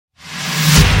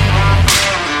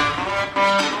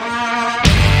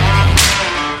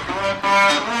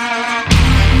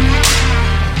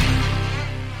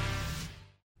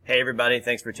everybody.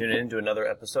 Thanks for tuning in to another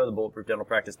episode of the Bulletproof Dental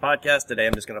Practice Podcast. Today,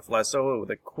 I'm just going to fly solo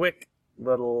with a quick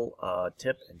little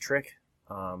tip and trick.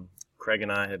 Craig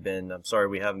and I have been, I'm sorry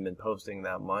we haven't been posting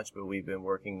that much, but we've been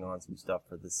working on some stuff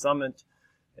for the summit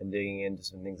and digging into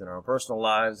some things in our personal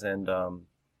lives.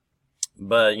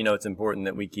 But, you know, it's important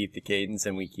that we keep the cadence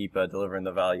and we keep delivering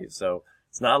the value. So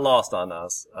it's not lost on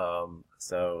us.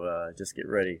 Just get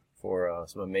ready for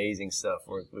some amazing stuff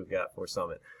we've got for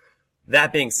Summit.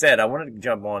 That being said, I wanted to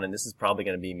jump on, and this is probably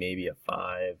going to be maybe a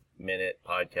 5-minute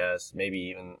podcast, maybe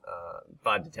even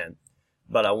 5 to 10.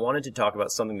 But I wanted to talk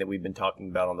about something that we've been talking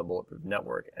about on the Bulletproof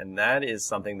Network, and that is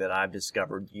something that I've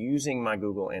discovered using my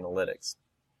Google Analytics.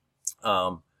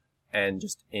 I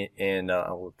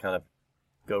will kind of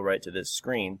go right to this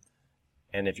screen.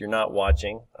 And if you're not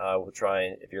watching, I will try,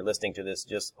 if you're listening to this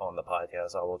just on the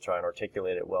podcast, I will try and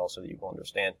articulate it well so that you will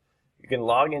understand. You can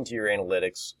log into your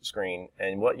analytics screen,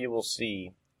 and what you will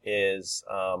see is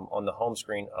on the home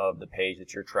screen of the page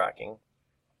that you're tracking,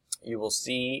 you will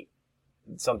see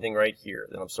something right here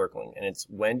that I'm circling, and it's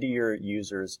when do your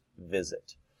users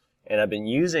visit? And I've been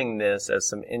using this as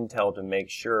some intel to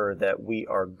make sure that we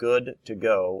are good to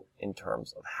go in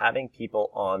terms of having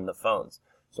people on the phones.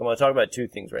 So I'm going to talk about two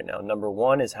things right now. Number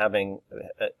one is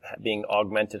being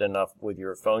augmented enough with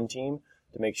your phone team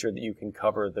to make sure that you can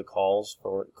cover the calls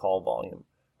for call volume,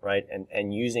 right?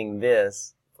 And using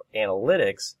this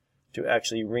analytics to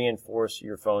actually reinforce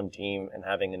your phone team and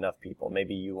having enough people.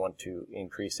 Maybe you want to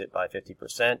increase it by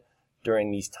 50% during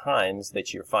these times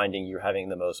that you're finding you're having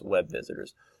the most web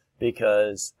visitors.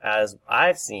 Because as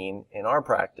I've seen in our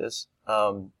practice,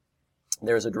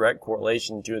 there's a direct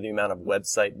correlation to the amount of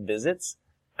website visits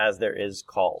as there is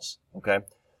calls, okay?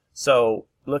 So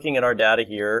looking at our data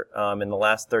here, in the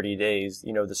last 30 days,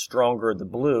 you know, the stronger the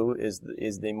blue is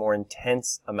the more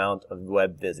intense amount of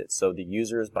web visits. So the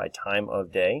users by time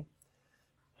of day.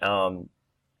 And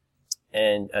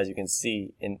as you can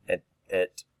see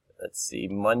let's see,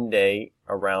 Monday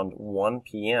around 1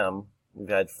 p.m., we've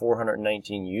had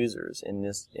 419 users in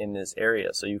this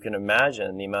area. So you can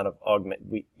imagine the amount of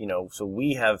so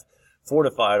we have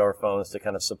fortified our phones to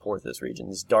kind of support this region.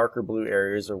 These darker blue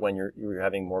areas are when you're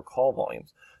having more call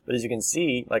volumes. But as you can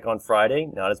see, like on Friday,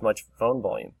 not as much phone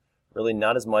volume. Really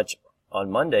not as much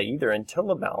on Monday either until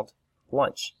about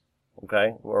lunch,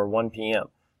 okay, or 1 p.m.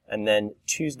 And then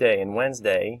Tuesday and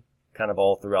Wednesday, kind of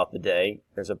all throughout the day,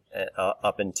 there's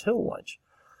up until lunch.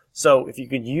 So if you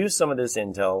could use some of this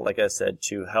intel, like I said,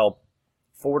 to help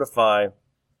fortify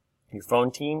your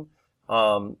phone team,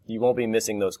 you won't be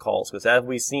missing those calls. Because as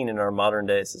we've seen in our modern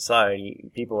day society,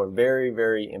 people are very,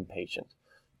 very impatient.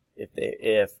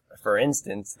 If for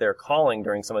instance, they're calling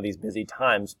during some of these busy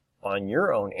times on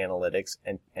your own analytics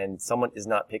and someone is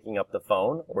not picking up the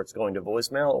phone, or it's going to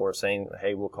voicemail, or saying,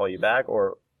 hey, we'll call you back,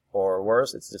 or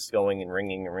worse, it's just going and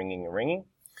ringing and ringing and ringing,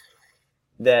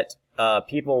 that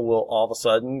people will all of a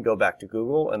sudden go back to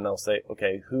Google and they'll say,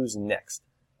 okay, who's next?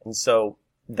 And so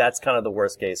that's kind of the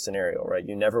worst case scenario, right?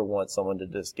 You never want someone to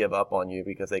just give up on you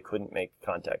because they couldn't make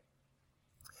contact.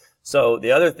 So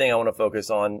the other thing I want to focus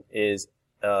on is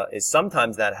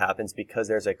sometimes that happens because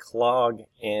there's a clog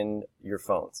in your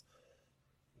phones.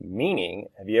 Meaning,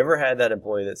 have you ever had that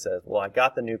employee that says, well, I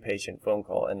got the new patient phone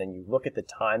call, and then you look at the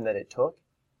time that it took,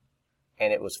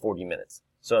 and it was 40 minutes.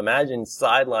 So imagine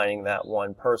sidelining that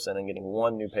one person and getting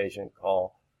one new patient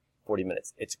call 40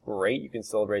 minutes. It's great. You can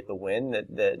celebrate the win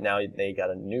that now they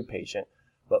got a new patient,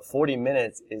 but 40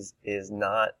 minutes is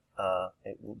not,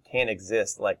 it can't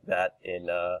exist like that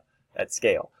at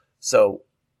scale. So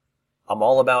I'm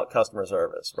all about customer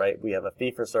service, right? We have a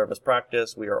fee-for-service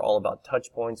practice. We are all about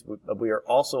touch points. We are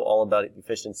also all about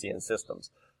efficiency and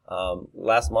systems.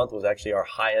 Last month was actually our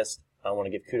highest. I want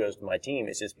to give kudos to my team.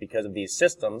 It's just because of these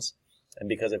systems and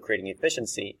because of creating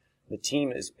efficiency, the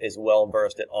team is well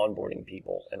versed at onboarding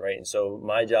people, and so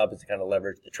my job is to kind of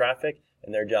leverage the traffic,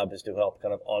 and their job is to help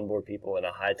kind of onboard people in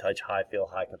a high touch, high feel,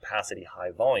 high capacity,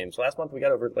 high volume. So last month we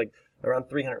got over around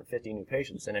 350 new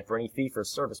patients, and if for any fee for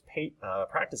service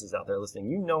practices out there listening,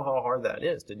 you know how hard that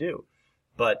is to do.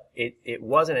 But it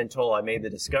wasn't until I made the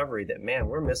discovery that, man,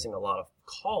 we're missing a lot of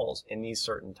calls in these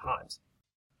certain times.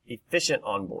 Efficient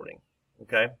onboarding,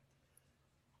 okay?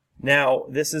 Now,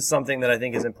 this is something that I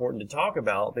think is important to talk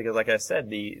about because, like I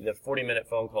said, the 40-minute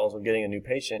phone calls of getting a new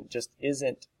patient just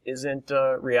isn't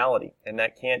reality, and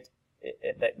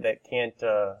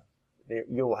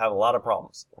you'll have a lot of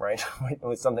problems, right,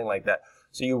 with something like that.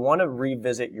 So you want to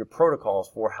revisit your protocols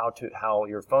for how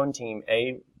your phone team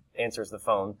answers the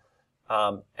phone,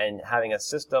 and having a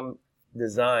system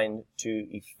designed to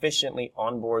efficiently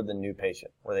onboard the new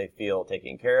patient, where they feel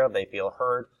taken care of, they feel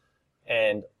heard,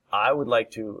 and I would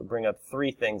like to bring up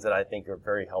 3 things that I think are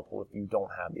very helpful if you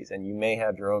don't have these. And you may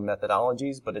have your own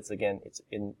methodologies, but it's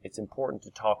important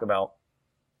to talk about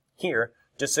here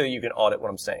just so you can audit what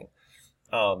I'm saying.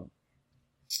 I'm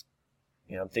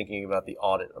thinking about the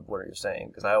audit of what you're saying,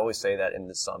 because I always say that in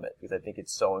the summit, because I think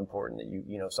it's so important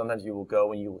that sometimes you will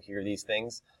go and you will hear these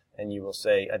things and you will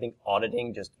say, I think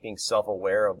auditing, just being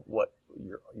self-aware of what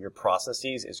your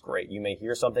processes is great. You may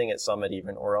hear something at summit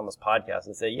even, or on this podcast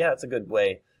and say, yeah, it's a good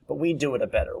way, but we do it a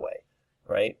better way,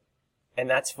 right? And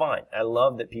that's fine. I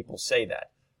love that people say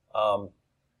that. But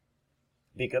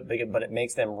it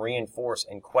makes them reinforce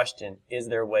and question, is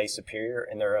their way superior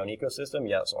in their own ecosystem?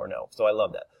 Yes or no. So I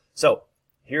love that. So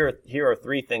here are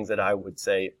 3 things that I would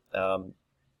say, to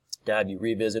have you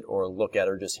revisit or look at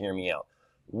or just hear me out.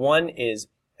 One is,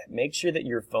 make sure that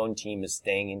your phone team is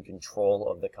staying in control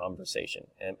of the conversation.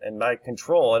 And by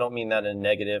control, I don't mean that in a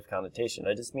negative connotation.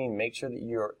 I just mean make sure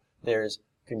that there's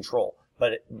control.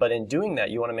 But in doing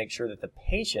that, you want to make sure that the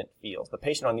patient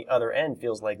on the other end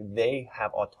feels like they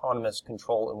have autonomous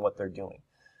control in what they're doing.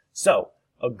 So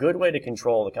a good way to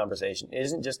control the conversation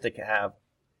isn't just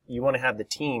you want to have the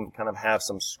team kind of have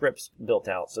some scripts built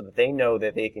out so that they know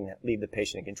that they can leave the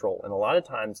patient in control. And a lot of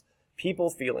times, people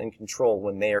feel in control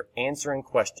when they are answering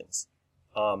questions.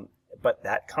 But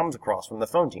that comes across from the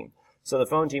phone team. So the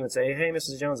phone team would say, hey,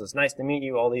 Mrs. Jones, it's nice to meet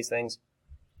you, all these things,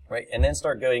 right? And then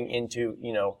start going into,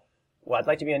 well, I'd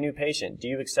like to be a new patient. Do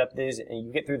you accept these? And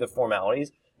you get through the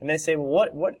formalities. And they say, well,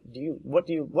 what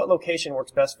location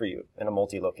works best for you in a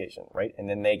multi-location, right? And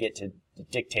then they get to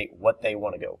dictate what they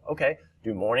want to go. Okay,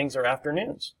 do mornings or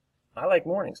afternoons? I like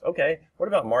mornings. Okay, what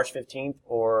about March 15th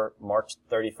or March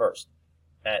 31st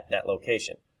at that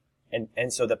location?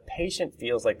 And so the patient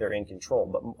feels like they're in control,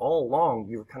 but all along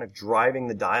you're kind of driving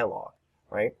the dialogue,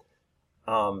 right?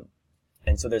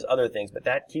 And so there's other things, but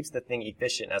that keeps the thing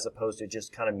efficient as opposed to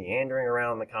just kind of meandering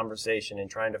around the conversation and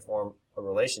trying to form a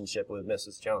relationship with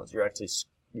Mrs. Jones.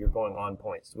 You're going on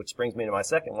points, which brings me to my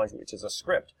second one, which is a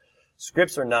script.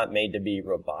 Scripts are not made to be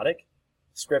robotic.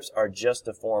 Scripts are just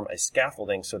to form a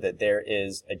scaffolding so that there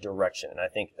is a direction. And I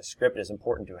think a script is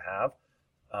important to have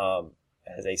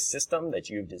as a system that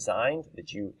you've designed,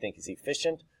 that you think is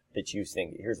efficient, that you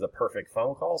think, here's the perfect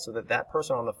phone call, so that that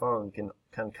person on the phone can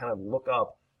kind of look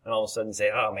up and all of a sudden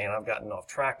say, oh man, I've gotten off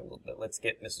track a little bit. Let's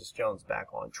get Mrs. Jones back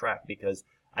on track because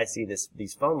I see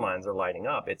these phone lines are lighting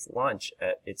up. It's lunch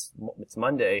it's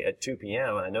Monday at 2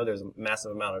 p.m. and I know there's a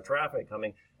massive amount of traffic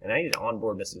coming and I need to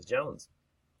onboard Mrs. Jones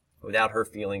without her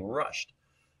feeling rushed.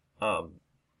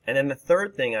 And then the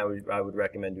third thing I would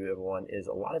recommend to everyone is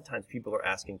a lot of times people are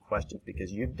asking questions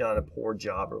because you've done a poor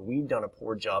job or we've done a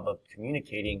poor job of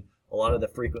communicating a lot of the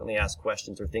frequently asked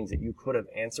questions or things that you could have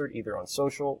answered either on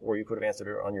social or you could have answered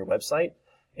it on your website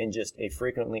in just a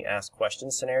frequently asked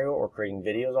questions scenario or creating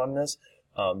videos on this.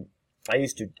 I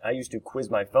used to quiz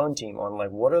my phone team on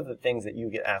like, what are the things that you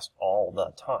get asked all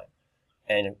the time?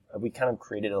 And we kind of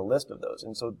created a list of those.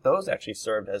 And so those actually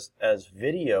served as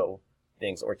video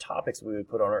things or topics we would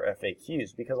put on our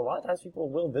FAQs because a lot of times people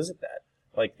will visit that.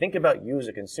 Like think about you as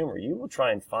a consumer. You will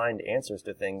try and find answers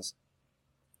to things,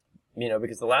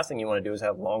 because the last thing you want to do is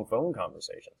have long phone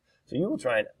conversations. So you will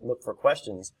try and look for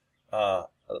questions,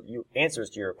 answers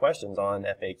to your questions on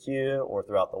FAQ or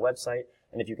throughout the website.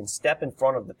 And if you can step in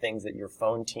front of the things that your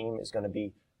phone team is going to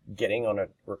be getting on a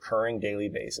recurring daily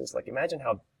basis, like imagine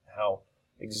how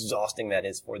exhausting that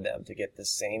is for them to get the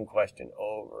same question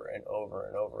over and over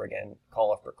and over again,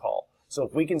 call after call. So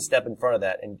if we can step in front of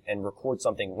that and record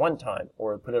something one time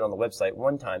or put it on the website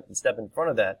one time and step in front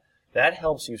of that, that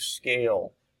helps you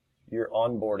scale your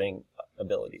onboarding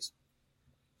abilities.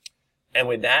 And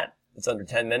with that, it's under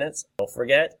 10 minutes. Don't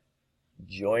forget,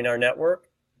 join our network,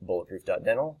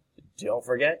 bulletproof.dental. Don't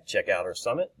forget, check out our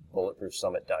summit,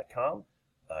 bulletproofsummit.com.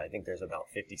 I think there's about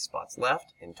 50 spots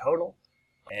left in total.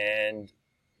 And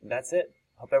that's it.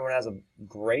 Hope everyone has a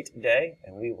great day,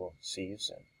 and we will see you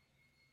soon.